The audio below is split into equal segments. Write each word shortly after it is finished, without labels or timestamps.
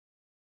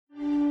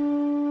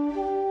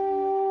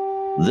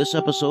This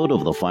episode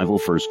of the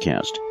 501st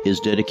Cast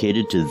is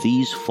dedicated to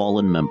these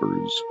fallen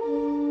members.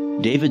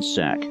 David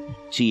Sack,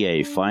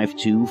 TA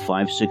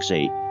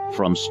 52568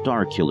 from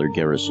Starkiller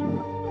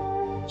Garrison.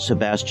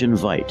 Sebastian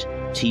Veit,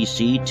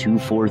 TC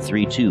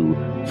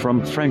 2432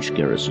 from French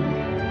Garrison.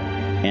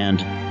 And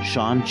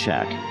Sean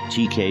Chak,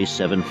 TK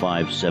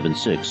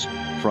 7576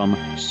 from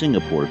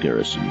Singapore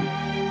Garrison.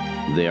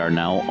 They are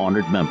now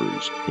honored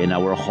members in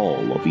our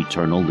Hall of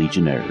Eternal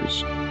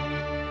Legionnaires.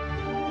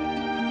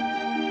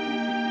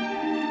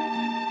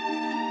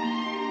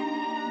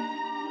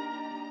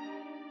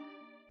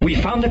 We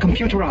found the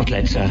computer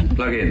outlet, sir.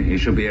 Plug in. You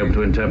should be able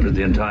to interpret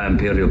the entire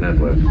Imperial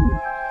network.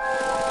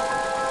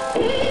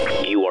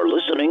 You are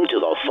listening to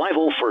the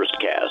 501st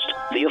Cast,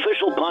 the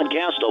official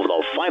podcast of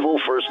the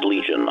 501st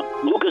Legion,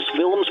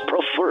 Lucasfilm's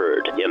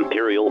preferred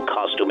Imperial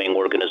costuming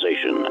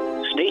organization.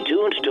 Stay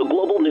tuned to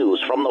global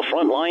news from the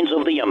front lines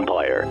of the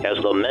Empire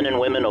as the men and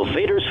women of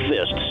Vader's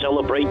Fist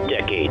celebrate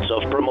decades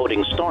of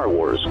promoting Star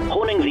Wars,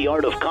 honing the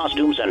art of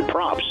costumes and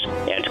props,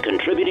 and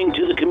contributing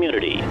to the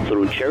community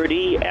through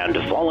charity and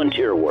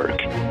volunteer work.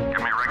 Give me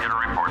regular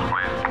reports,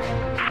 please.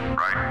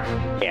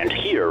 Right. And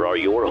here are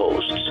your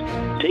hosts.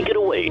 Take it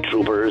away,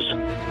 troopers.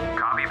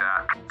 Copy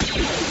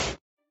that.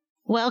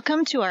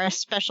 Welcome to our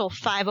special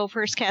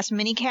 501st Cast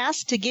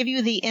minicast to give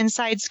you the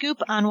inside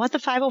scoop on what the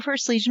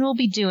 501st Legion will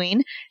be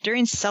doing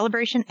during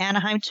Celebration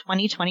Anaheim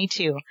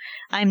 2022.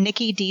 I'm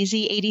Nikki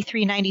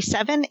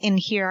DZ8397, and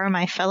here are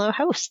my fellow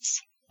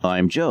hosts.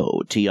 I'm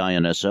Joe,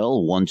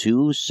 TINSL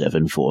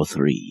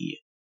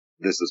 12743.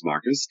 This is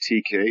Marcus,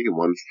 TK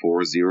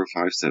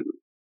 14057.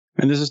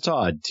 And this is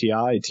Todd,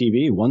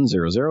 TITB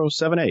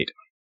 10078.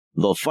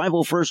 The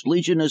 501st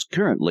Legion is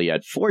currently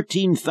at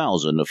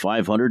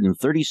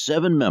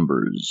 14,537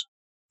 members.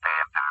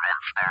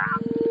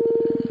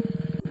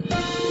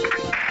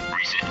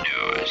 Recent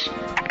news.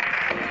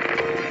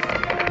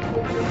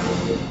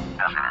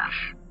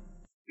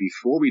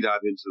 Before we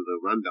dive into the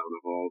rundown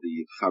of all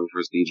the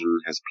 501st Legion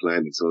has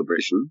planned in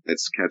Celebration,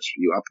 let's catch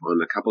you up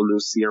on a couple new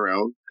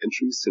CRL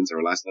entries since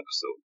our last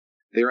episode.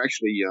 They are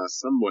actually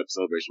somewhat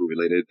Celebration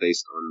related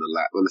based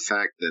on the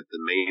fact that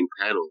the main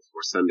panel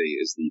for Sunday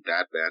is the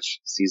Bad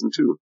Batch Season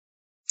 2.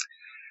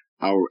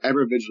 Our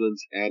ever-vigilant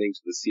adding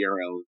to the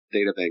CRL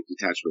databank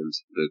detachment,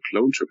 the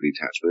Clone Trooper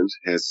detachment,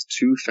 has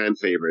two fan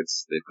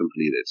favorites they've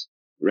completed,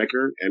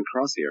 Wrecker and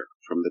Crosshair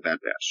from the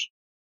Bad Batch.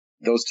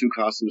 Those two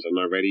costumes are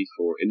now ready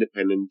for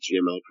independent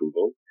GML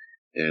approval,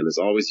 and as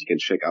always you can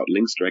check out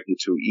links directly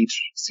to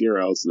each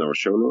CRLs in our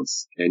show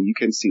notes, and you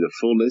can see the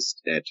full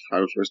list at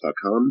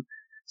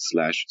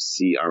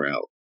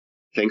 501st.com/CRL.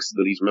 Thanks to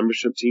the Legion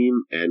membership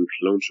team and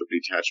Clone Trooper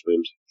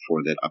detachment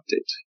for that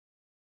update.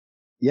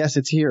 Yes,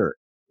 it's here.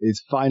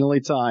 It's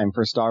finally time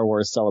for Star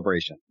Wars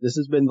Celebration. This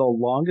has been the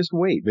longest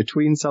wait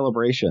between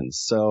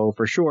celebrations, so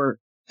for sure,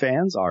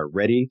 fans are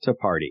ready to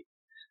party.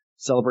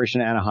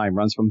 Celebration Anaheim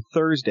runs from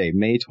Thursday,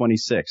 May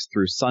 26th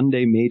through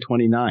Sunday, May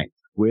 29th,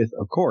 with,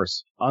 of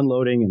course,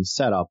 unloading and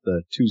setup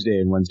the Tuesday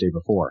and Wednesday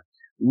before.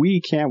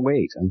 We can't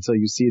wait until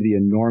you see the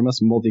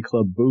enormous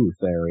multi-club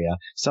booth area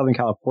Southern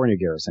California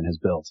Garrison has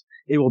built.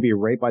 It will be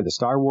right by the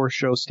Star Wars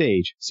show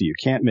stage, so you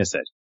can't miss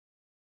it.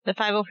 The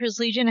 501st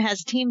Legion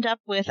has teamed up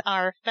with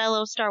our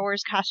fellow Star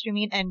Wars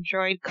costuming and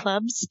droid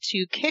clubs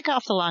to kick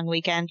off the long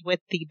weekend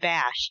with the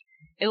Bash.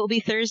 It will be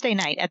Thursday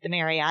night at the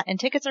Marriott, and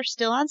tickets are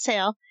still on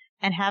sale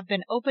and have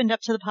been opened up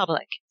to the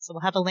public. So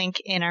we'll have a link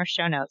in our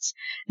show notes.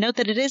 Note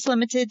that it is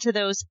limited to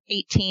those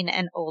 18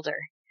 and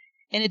older.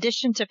 In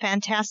addition to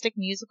fantastic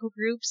musical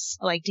groups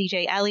like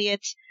DJ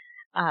Elliott,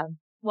 the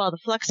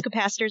Flux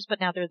Capacitors, but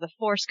now they're the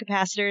Force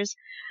Capacitors,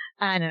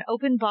 and an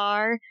open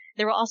bar,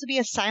 there will also be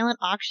a silent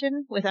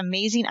auction with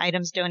amazing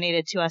items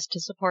donated to us to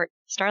support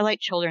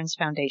Starlight Children's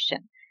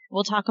Foundation.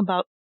 We'll talk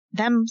about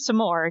them some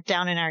more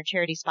down in our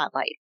charity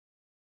spotlight.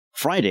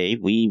 Friday,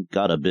 we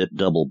got a bit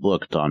double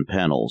booked on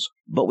panels,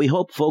 but we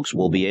hope folks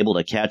will be able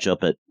to catch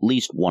up at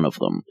least one of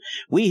them.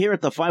 We here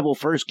at the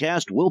 501st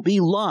Cast will be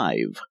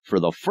live for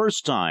the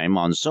first time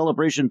on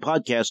Celebration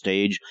Podcast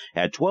Stage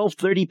at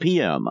 12:30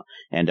 p.m.,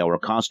 and our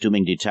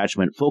costuming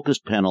detachment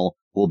focused panel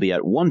will be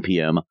at 1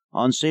 p.m.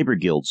 on Saber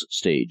Guild's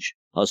stage.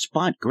 A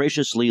spot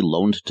graciously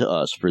loaned to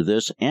us for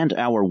this and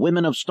our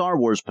Women of Star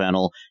Wars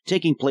panel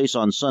taking place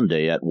on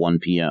Sunday at 1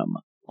 p.m.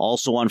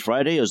 Also on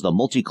Friday is the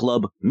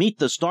multi-club Meet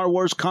the Star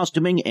Wars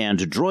Costuming and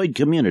Droid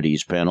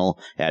Communities panel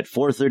at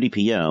 4:30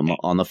 p.m.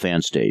 on the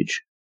fan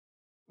stage.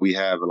 We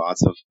have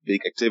lots of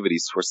big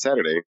activities for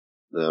Saturday.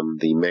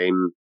 The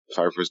main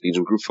 501st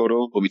Legion group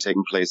photo will be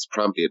taking place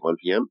promptly at 1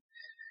 p.m.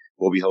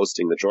 We'll be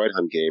hosting the Droid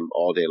Hunt game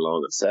all day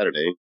long on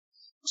Saturday,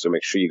 so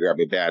make sure you grab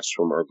a badge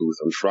from our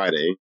booth on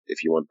Friday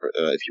if you want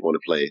to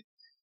play.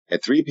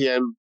 At 3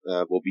 p.m.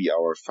 Will be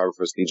our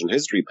 501st Legion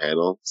History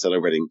panel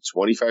celebrating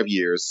 25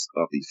 years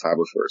of the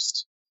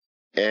 501st.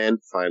 And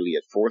finally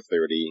at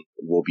 4:30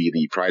 will be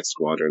the Pride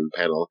Squadron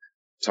panel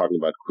talking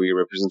about queer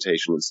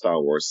representation in Star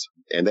Wars.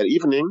 And that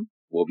evening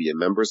will be a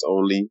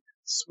members-only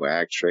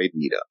swag trade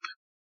meetup.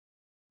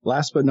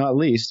 Last but not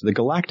least, the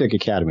Galactic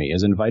Academy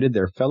has invited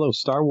their fellow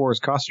Star Wars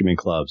costuming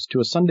clubs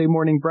to a Sunday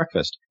morning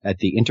breakfast at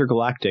the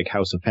Intergalactic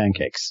House of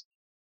Pancakes.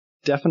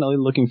 Definitely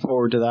looking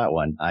forward to that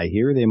one. I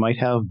hear they might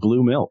have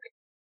blue milk.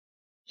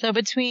 So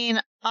between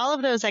all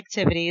of those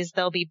activities,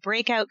 there'll be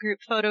breakout group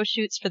photo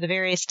shoots for the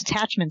various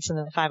detachments in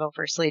the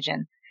 501st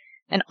Legion.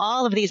 And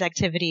all of these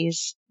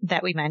activities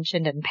that we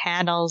mentioned and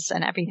panels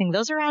and everything,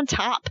 those are on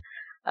top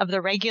of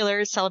the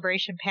regular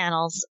celebration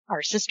panels,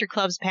 our sister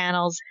clubs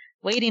panels,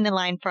 waiting in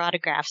line for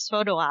autographs,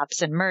 photo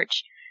ops, and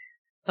merch.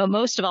 But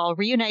most of all,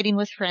 reuniting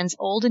with friends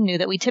old and new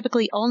that we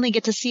typically only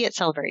get to see at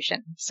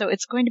Celebration. So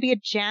it's going to be a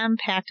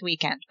jam-packed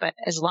weekend. But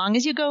as long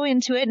as you go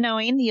into it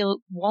knowing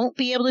you won't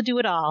be able to do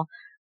it all,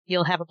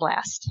 you'll have a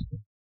blast.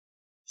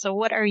 So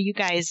what are you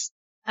guys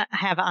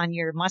have on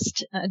your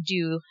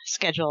must-do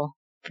schedule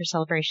for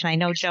Celebration? I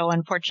know, Joe,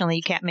 unfortunately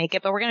you can't make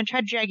it, but we're going to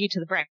try to drag you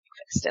to the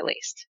breakfast at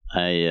least.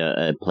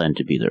 I plan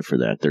to be there for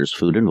that. There's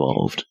food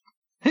involved.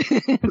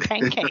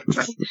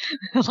 Pancakes.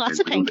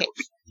 Lots of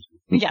pancakes.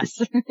 Yes.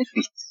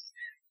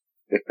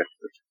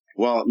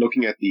 Well,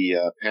 looking at the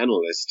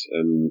panel list,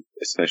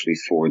 especially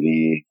for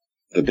the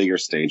bigger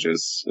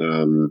stages,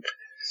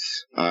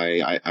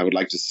 I would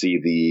like to see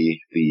the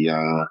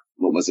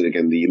what was it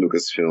again? The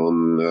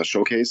Lucasfilm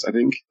showcase. I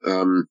think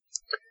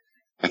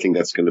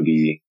that's going to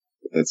be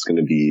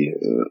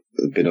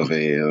a bit of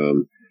a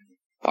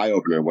eye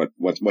opener.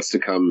 What's to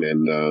come,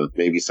 and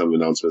maybe some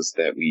announcements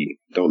that we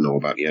don't know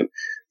about yet.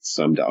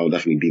 So I'll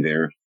definitely be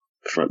there,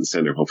 front and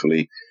center,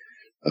 hopefully.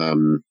 Is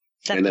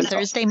that the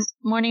Thursday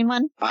morning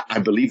one? I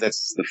believe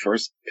that's the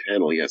first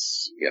panel.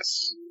 Yes,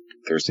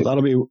 Thursday. So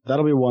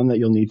that'll be one that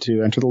you'll need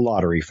to enter the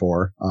lottery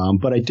for.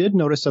 But I did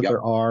notice that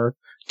there are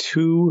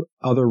 2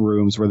 other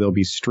rooms where they'll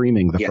be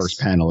streaming the first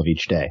panel of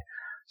each day.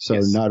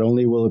 So not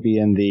only will it be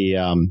in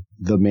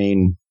the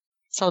main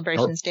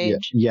celebration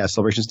stage,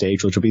 celebration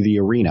stage, which will be the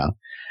arena.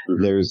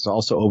 Mm-hmm. There's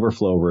also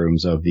overflow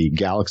rooms of the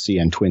Galaxy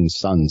and Twin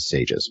Suns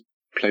stages.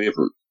 Plenty of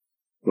room.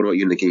 What about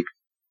you, Nikki?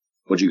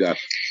 What you got?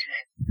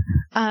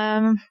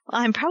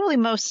 I'm probably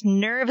most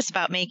nervous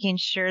about making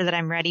sure that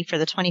I'm ready for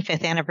the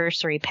 25th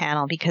anniversary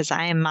panel because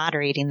I am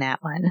moderating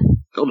that one.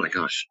 Oh my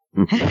gosh.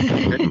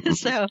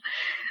 So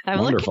I'm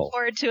looking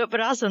forward to it,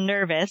 but also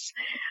nervous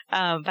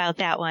about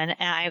that one. And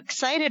I'm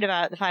excited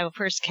about the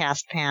 501st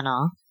cast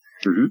panel.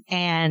 Mm-hmm.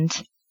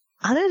 And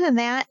other than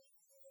that,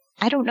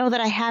 I don't know that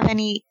I have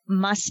any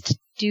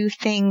must-do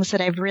things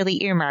that I've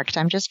really earmarked.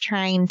 I'm just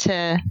trying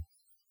to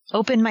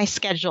open my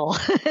schedule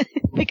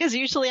because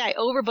usually I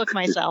overbook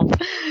myself.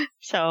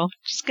 So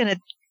just going to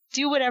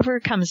do whatever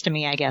comes to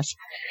me, I guess.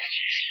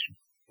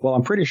 Well,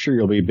 I'm pretty sure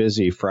you'll be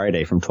busy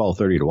Friday from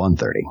 12:30 to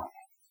 1:30.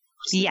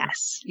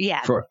 Yes.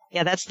 Yeah.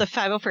 That's the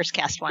 501st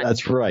cast one.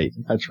 That's right.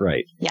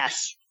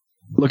 Yes.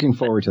 Looking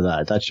forward to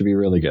that. That should be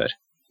really good.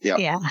 Yep.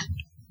 Yeah.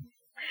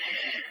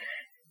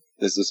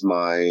 This is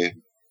I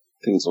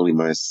think it's only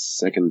my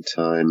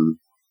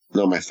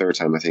my third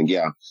time, I think.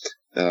 Yeah.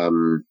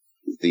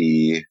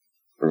 The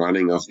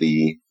running of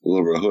the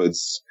Wilbur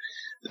Hoods,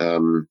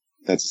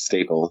 that's a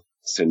staple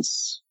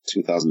since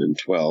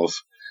 2012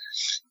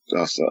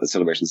 of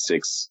Celebration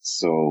 6.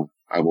 So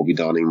I will be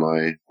donning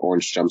my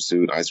orange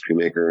jumpsuit, ice cream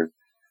maker,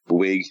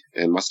 wig,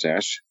 and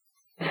mustache.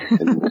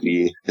 And we'll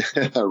be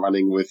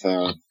running with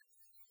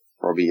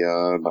probably,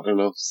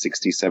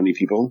 60, 70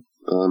 people,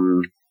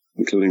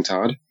 including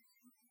Todd.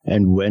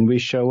 And when we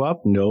show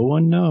up, no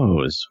one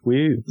knows.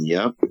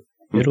 Yep.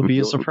 It'll be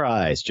a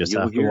surprise. Just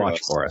have to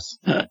watch for us.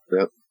 Yep.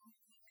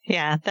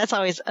 Yeah, that's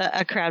always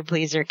a crowd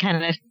pleaser.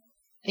 Kind of,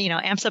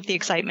 amps up the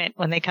excitement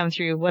when they come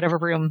through whatever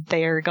room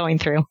they are going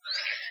through.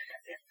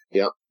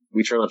 Yeah,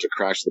 we try not to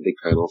crash the big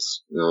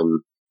panels,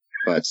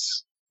 but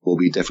we'll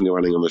be definitely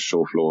running on the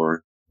show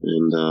floor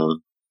and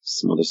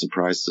some other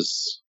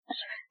surprises.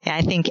 Yeah,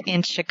 I think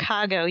in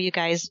Chicago, you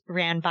guys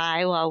ran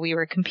by while we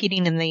were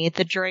competing in the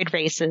droid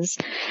races,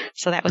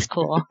 so that was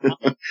cool.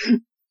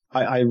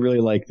 I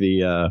really like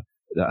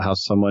how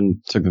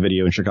someone took the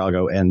video in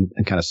Chicago and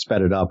kind of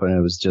sped it up, and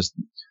it was just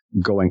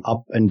going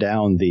up and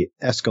down the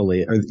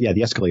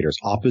escalators,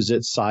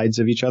 opposite sides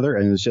of each other,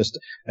 and it was just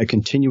a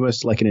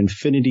continuous, like an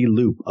infinity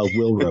loop of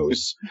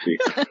Wilros.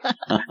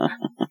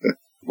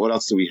 What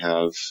else do we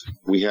have?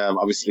 We have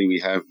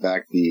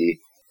back the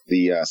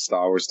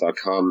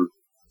StarWars.com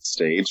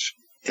stage.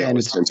 So I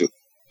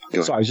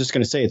was just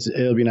going to say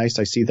it'll be nice.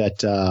 I see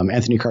that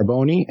Anthony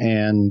Carboni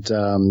and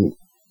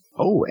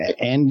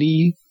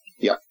Andy.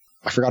 Yep,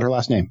 I forgot her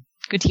last name.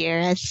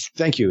 Gutierrez.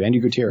 Thank you, Andy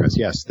Gutierrez.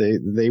 Yes,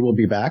 they will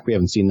be back. We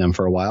haven't seen them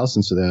for a while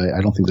since I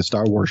don't think the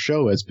Star Wars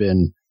show has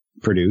been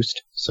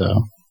produced.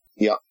 So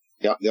yeah,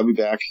 they'll be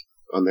back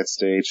on that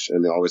stage,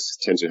 and they always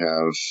tend to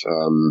have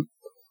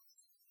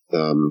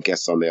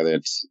guests on there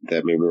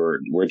that maybe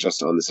were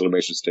just on the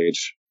celebration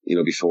stage,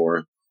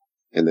 before,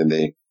 and then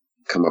they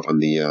come up on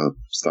the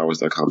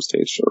StarWars.com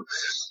stage. So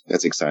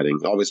that's exciting.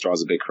 It always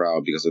draws a big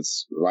crowd because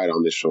it's right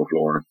on the show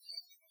floor.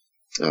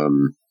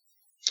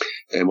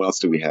 And what else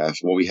do we have?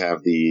 Well, we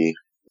have the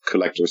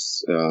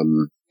collector's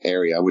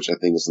area, which I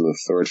think is on the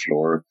 3rd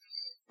floor.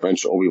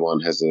 Branch Obi-Wan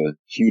has a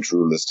huge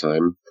room this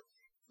time.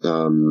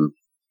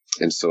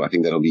 And so I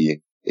think that'll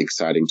be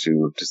exciting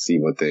to see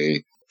what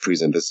they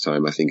present this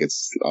time. I think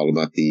it's all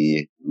about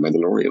the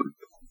Mandalorian.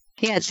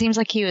 Yeah, it seems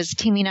like he was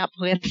teaming up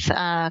with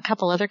a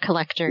couple other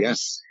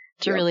collectors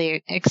to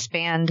really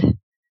expand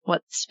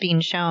what's being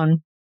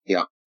shown.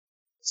 Yeah.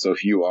 So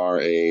if you are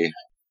a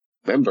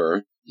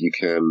member, you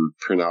can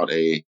print out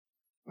a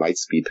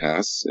Lightspeed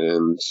pass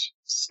and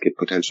skip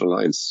potential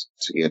lines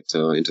to get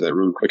into that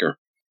room quicker.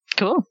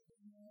 Cool.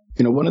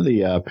 You know, one of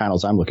the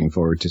panels I'm looking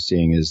forward to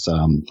seeing is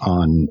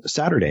on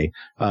Saturday,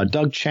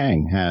 Doug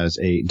Chiang has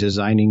a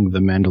Designing the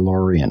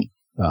Mandalorian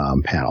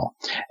panel.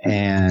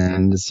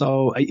 And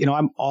so, you know,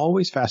 I'm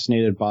always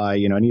fascinated by,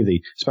 you know, any of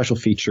the special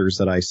features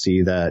that I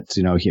see that,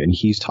 you know,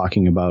 he's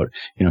talking about,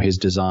 you know, his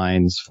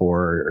designs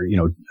for, you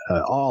know,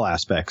 all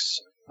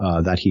aspects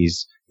that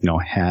he's, you know,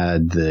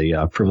 had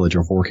the privilege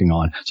of working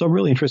on. So I'm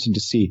really interested to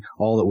see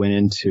all that went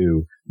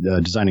into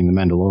Designing the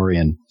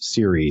Mandalorian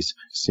series,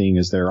 seeing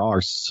as there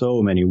are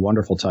so many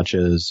wonderful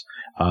touches,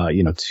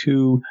 you know,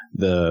 to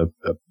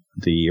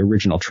the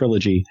original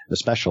trilogy,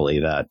 especially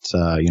that,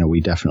 you know, we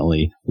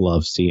definitely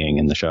love seeing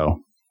in the show.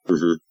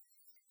 Mm-hmm.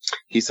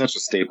 He's such a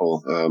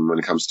staple when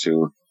it comes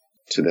to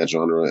that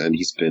genre, and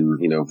he's been,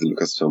 you know, with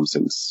Lucasfilm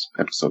since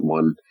episode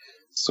 1.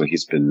 So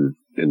he's been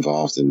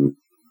involved in,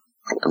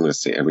 I'm going to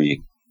say,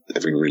 every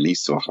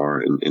release so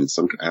far in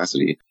some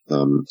capacity.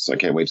 So I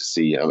can't wait to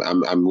see.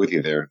 I'm with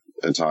you there,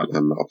 Todd.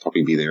 I'll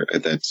probably be there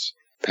at that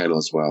panel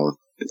as well.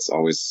 It's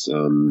always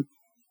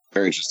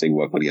very interesting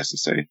what he has to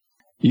say.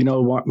 You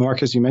know,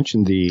 Marcus, you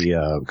mentioned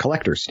the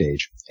collector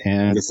stage,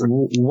 and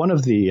one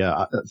of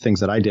the things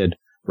that I did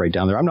right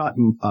down there, I'm not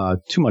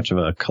too much of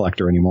a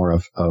collector anymore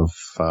of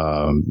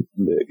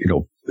you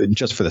know,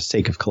 just for the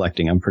sake of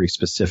collecting. I'm pretty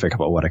specific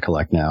about what I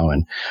collect now.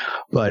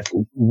 But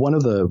one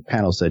of the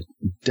panels that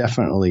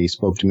definitely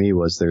spoke to me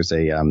was there's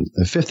the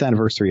 5th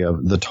anniversary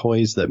of The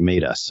Toys That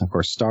Made Us. Of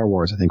course, Star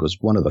Wars, I think, was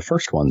one of the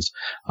first ones,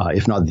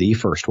 if not the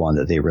first one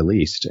that they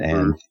released.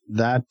 And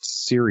that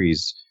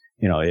series,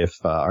 you know, if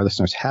our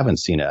listeners haven't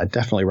seen it, I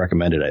definitely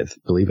recommend it. I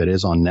believe it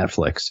is on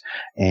Netflix,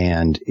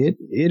 and it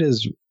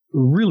is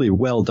really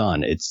well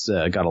done. It's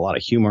got a lot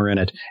of humor in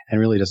it, and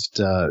really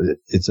just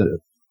it's a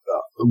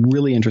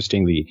really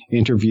interesting, the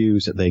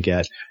interviews that they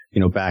get, you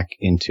know, back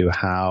into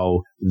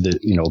how the,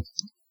 you know,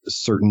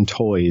 certain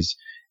toys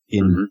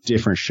in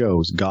different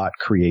shows got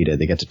created.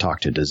 They get to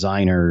talk to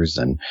designers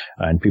and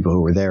people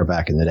who were there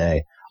back in the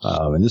day.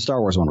 And the Star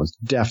Wars one was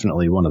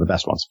definitely one of the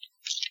best ones.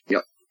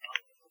 Yep.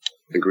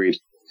 Agreed.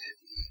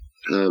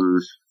 Yeah,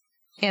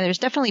 there's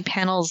definitely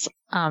panels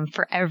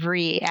for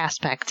every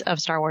aspect of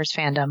Star Wars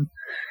fandom.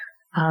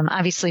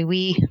 Obviously,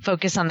 we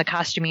focus on the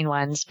costuming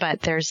ones, but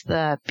there's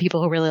the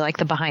people who really like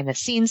the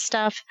behind-the-scenes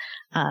stuff,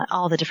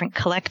 all the different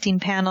collecting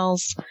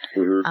panels,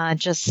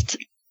 just,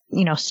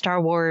 you know,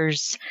 Star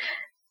Wars,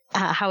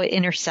 how it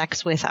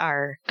intersects with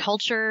our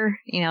culture.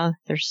 You know,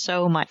 there's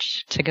so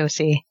much to go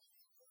see.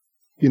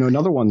 You know,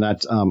 another one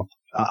that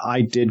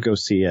I did go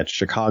see at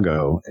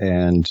Chicago,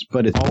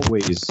 but it's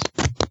always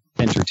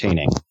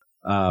entertaining.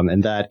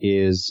 And that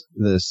is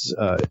this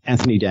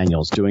Anthony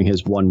Daniels doing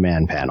his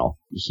one-man panel.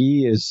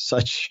 He is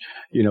such,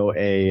 you know,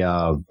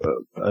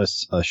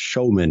 a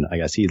showman, I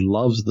guess. He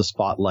loves the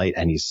spotlight,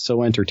 and he's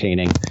so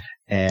entertaining.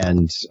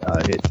 And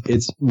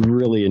it's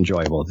really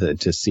enjoyable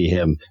to see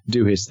him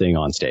do his thing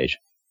on stage.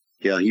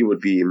 Yeah, he would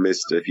be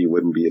missed if he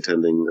wouldn't be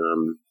attending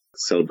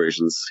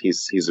celebrations.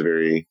 He's a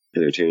very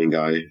entertaining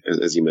guy.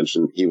 As you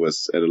mentioned, he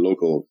was at a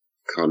local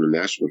con in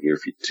Nashville here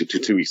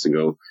 2 weeks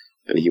ago,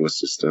 and he was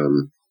just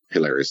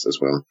hilarious as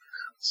well.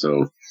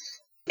 So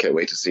can't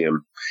wait to see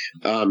him.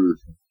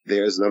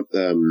 There's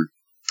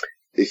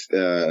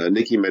if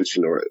Nikki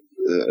mentioned, or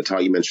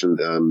Todd, you mentioned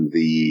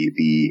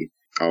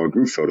our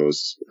group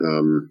photos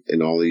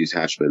and all the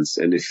attachments.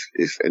 And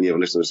if any of our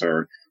listeners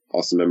are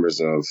also members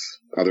of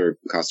other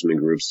costuming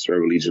groups,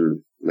 Rebel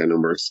Legion,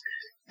 Randomworks,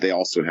 they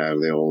also have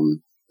their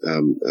own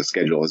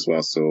schedule as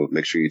well. So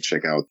make sure you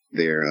check out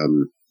their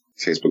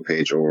Facebook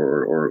page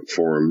or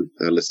forum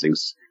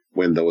listings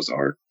when those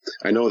are.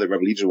 I know the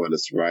Rebel Legion one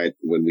is right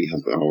when we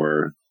have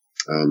our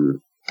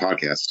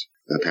podcast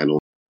panel.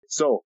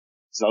 So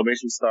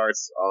celebration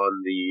starts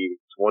on the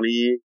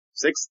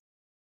 26th,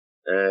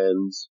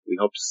 and we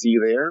hope to see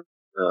you there.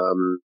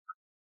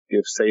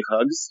 Give safe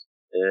hugs,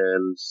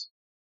 and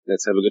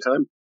let's have a good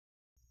time.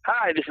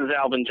 Hi, this is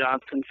Alvin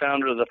Johnson,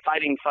 founder of the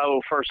Fighting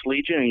 501st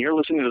Legion, and you're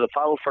listening to the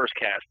 501st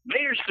Cast.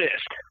 Vader's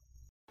Fist!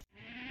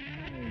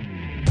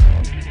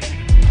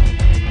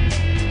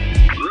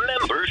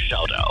 Member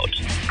Shoutout.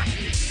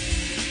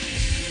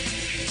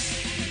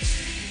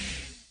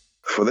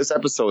 For this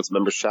episode's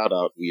member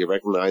shoutout, we are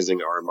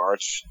recognizing our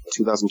March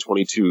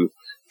 2022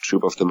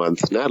 Troop of the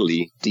Month,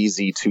 Natalie,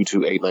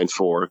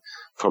 DZ22894,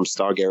 from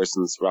Star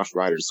Garrison's Rough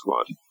Riders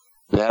Squad.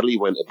 Natalie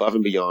went above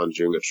and beyond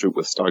during a troop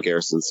with Star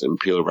Garrison's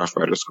Imperial Rough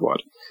Rider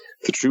Squad.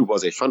 The troop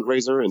was a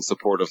fundraiser in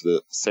support of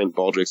the St.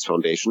 Baldrick's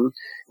Foundation.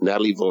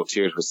 Natalie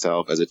volunteered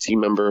herself as a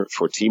team member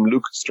for Team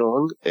Luke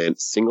Strong and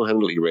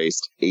single-handedly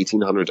raised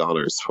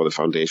 $1,800 for the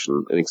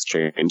foundation in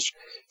exchange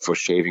for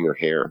shaving her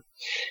hair.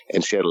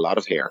 And she had a lot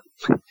of hair.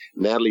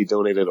 Natalie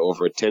donated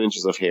over 10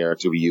 inches of hair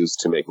to be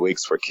used to make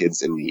wigs for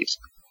kids in need.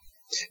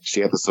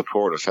 She had the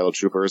support of fellow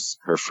troopers,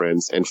 her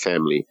friends, and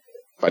family,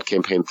 but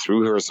campaigned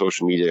through her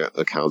social media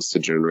accounts to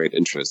generate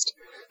interest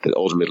that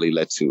ultimately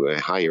led to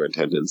a higher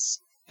attendance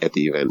at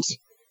the event.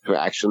 Her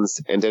actions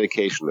and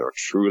dedication are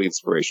truly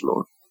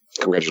inspirational.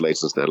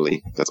 Congratulations,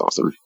 Natalie. That's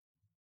awesome.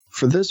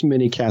 For this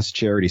mini-cast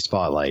charity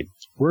spotlight,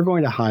 we're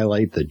going to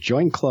highlight the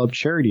Joint Club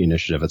Charity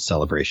Initiative at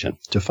Celebration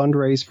to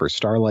fundraise for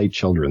Starlight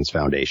Children's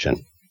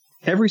Foundation.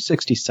 Every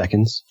 60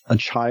 seconds, a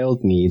child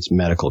needs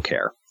medical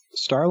care.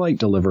 Starlight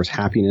delivers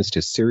happiness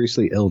to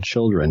seriously ill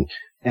children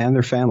and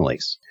their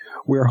families.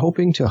 We are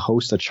hoping to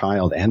host a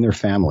child and their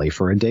family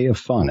for a day of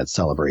fun at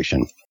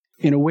Celebration.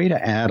 In a way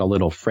to add a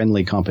little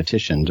friendly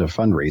competition to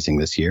fundraising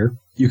this year,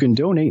 you can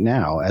donate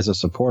now as a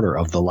supporter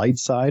of the light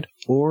side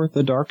or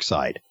the dark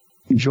side.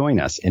 Join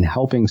us in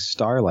helping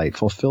Starlight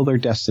fulfill their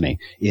destiny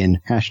in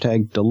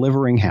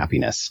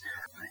 #delivering-happiness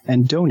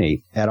and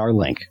donate at our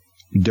link,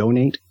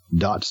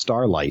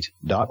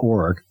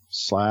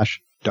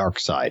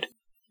 donate.starlight.org/darkside.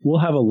 We'll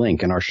have a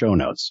link in our show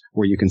notes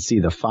where you can see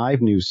the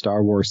 5 new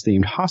Star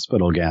Wars-themed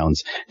hospital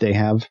gowns they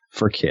have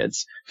for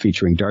kids,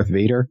 featuring Darth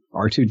Vader,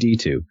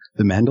 R2-D2,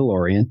 The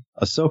Mandalorian,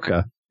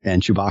 Ahsoka,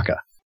 and Chewbacca.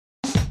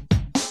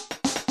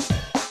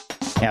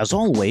 As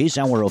always,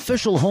 our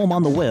official home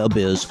on the web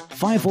is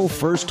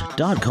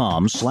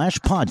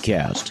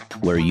 501st.com/podcast,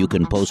 where you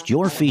can post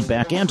your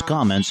feedback and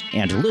comments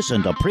and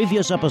listen to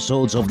previous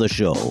episodes of the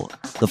show.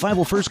 The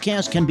 501st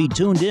Cast can be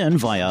tuned in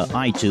via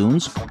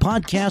iTunes,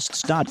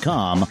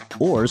 podcasts.com,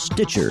 or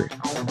Stitcher.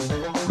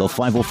 The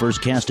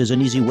 501st Cast is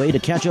an easy way to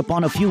catch up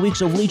on a few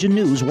weeks of Legion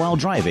news while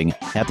driving,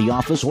 at the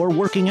office, or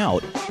working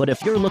out. But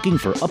if you're looking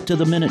for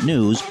up-to-the-minute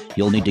news,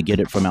 you'll need to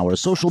get it from our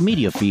social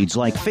media feeds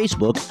like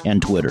Facebook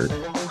and Twitter.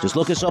 Just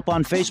look us up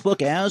on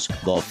Facebook as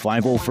The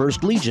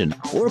 501st Legion,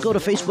 or go to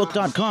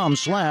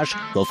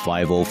facebook.com/The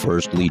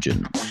 501st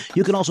Legion.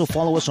 You can also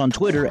follow us on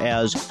Twitter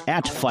as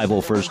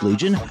 @501st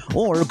Legion,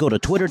 or go to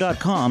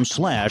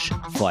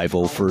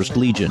twitter.com/501st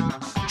Legion.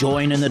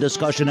 Join in the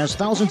discussion as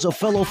thousands of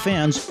fellow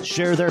fans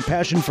share their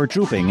passion for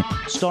trooping,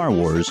 Star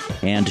Wars,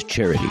 and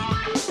charity.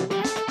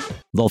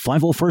 The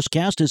 501st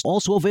Cast is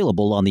also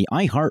available on the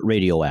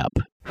iHeartRadio app.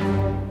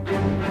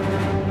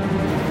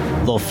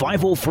 The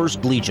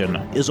 501st Legion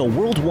is a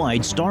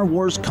worldwide Star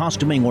Wars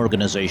costuming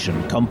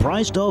organization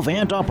comprised of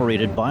and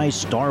operated by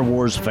Star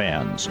Wars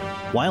fans.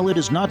 While it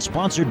is not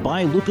sponsored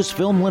by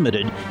Lucasfilm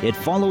Limited, it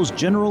follows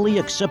generally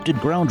accepted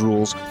ground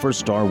rules for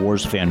Star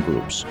Wars fan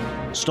groups.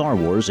 Star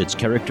Wars, its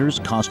characters,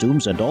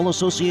 costumes, and all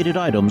associated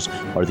items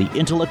are the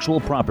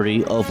intellectual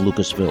property of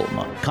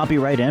Lucasfilm.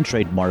 Copyright and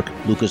trademark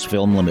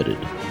Lucasfilm Limited.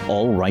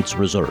 All rights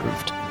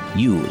reserved.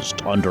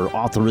 Used under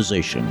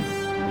authorization.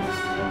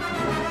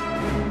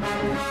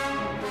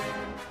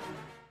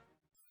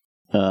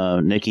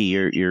 Nikki,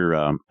 you're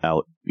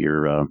out.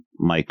 Your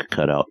mic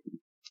cut out.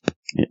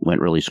 It went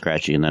really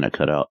scratchy and then it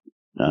cut out.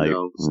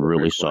 No,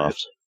 really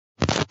soft.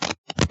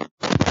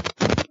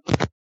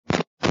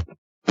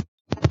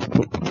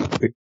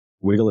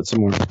 Wiggle it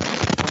some more. I don't know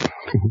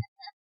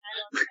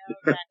if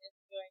that is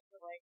going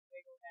to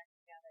wiggle back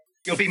together.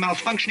 You'll be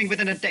malfunctioning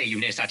within a day, you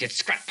nearsighted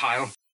scrap pile.